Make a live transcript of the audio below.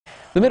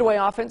The Midway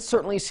offense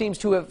certainly seems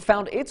to have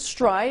found its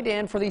stride,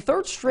 and for the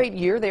third straight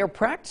year, they are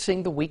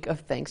practicing the week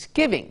of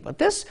Thanksgiving. But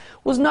this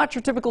was not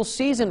your typical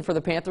season for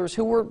the Panthers,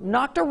 who were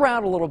knocked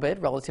around a little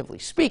bit, relatively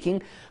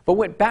speaking, but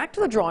went back to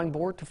the drawing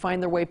board to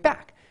find their way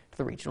back to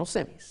the regional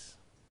semis.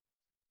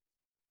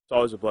 It's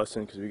always a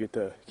blessing because we get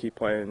to keep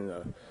playing in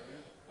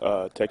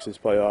the Texas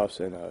playoffs,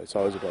 and it's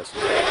always a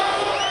blessing.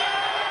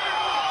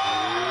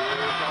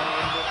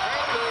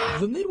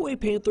 The Midway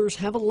Panthers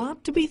have a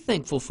lot to be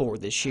thankful for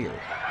this year.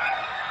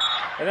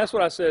 And that's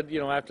what I said,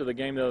 after the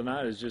game the other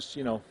night is just,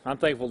 I'm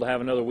thankful to have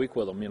another week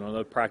with them,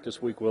 another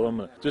practice week with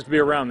them. Just to be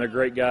around. They're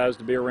great guys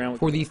to be around.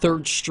 For the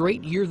third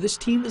straight year, this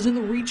team is in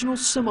the regional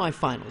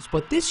semifinals,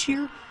 but this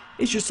year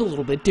is just a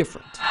little bit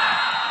different.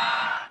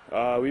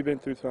 We've been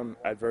through some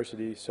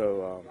adversity,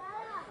 so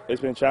it's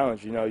been a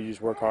challenge. You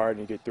just work hard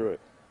and you get through it.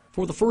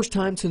 For the first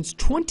time since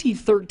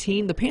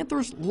 2013, the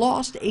Panthers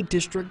lost a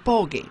district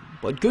ball game,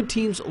 but good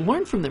teams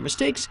learn from their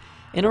mistakes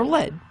and are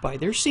led by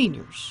their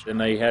seniors. And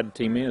they had a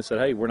team in and said,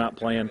 hey, we're not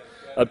playing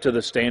up to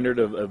the standard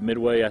of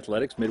Midway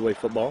athletics, Midway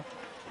football,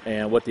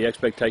 and what the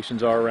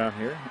expectations are around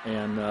here.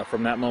 And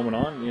from that moment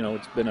on,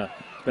 it's been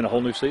a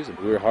whole new season.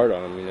 We were hard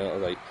on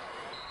them, like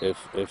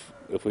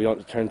if we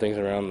don't turn things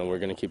around, then we're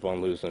going to keep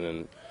on losing.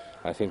 And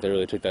I think they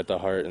really took that to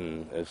heart,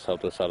 and it's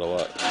helped us out a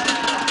lot.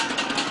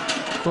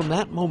 From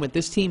that moment,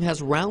 this team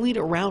has rallied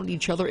around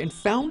each other and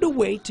found a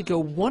way to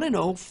go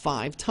 1-0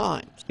 5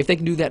 times. If they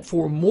can do that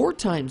 4 more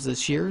times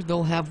this year,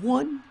 they'll have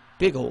one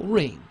big old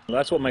ring.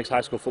 That's what makes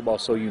high school football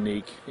so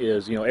unique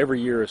is,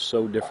 every year is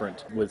so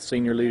different with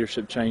senior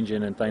leadership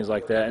changing and things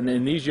like that. And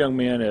then these young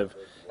men have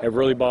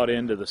really bought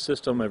into the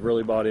system, have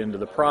really bought into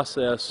the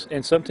process.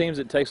 And some teams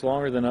it takes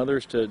longer than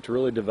others to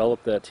really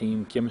develop that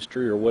team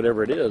chemistry or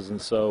whatever it is.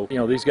 And so,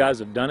 these guys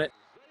have done it.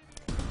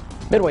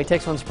 Midway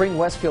takes on Spring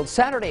Westfield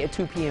Saturday at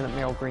 2 p.m. at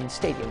Merrill Green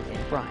Stadium in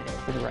Bryan.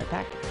 We'll be right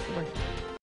back.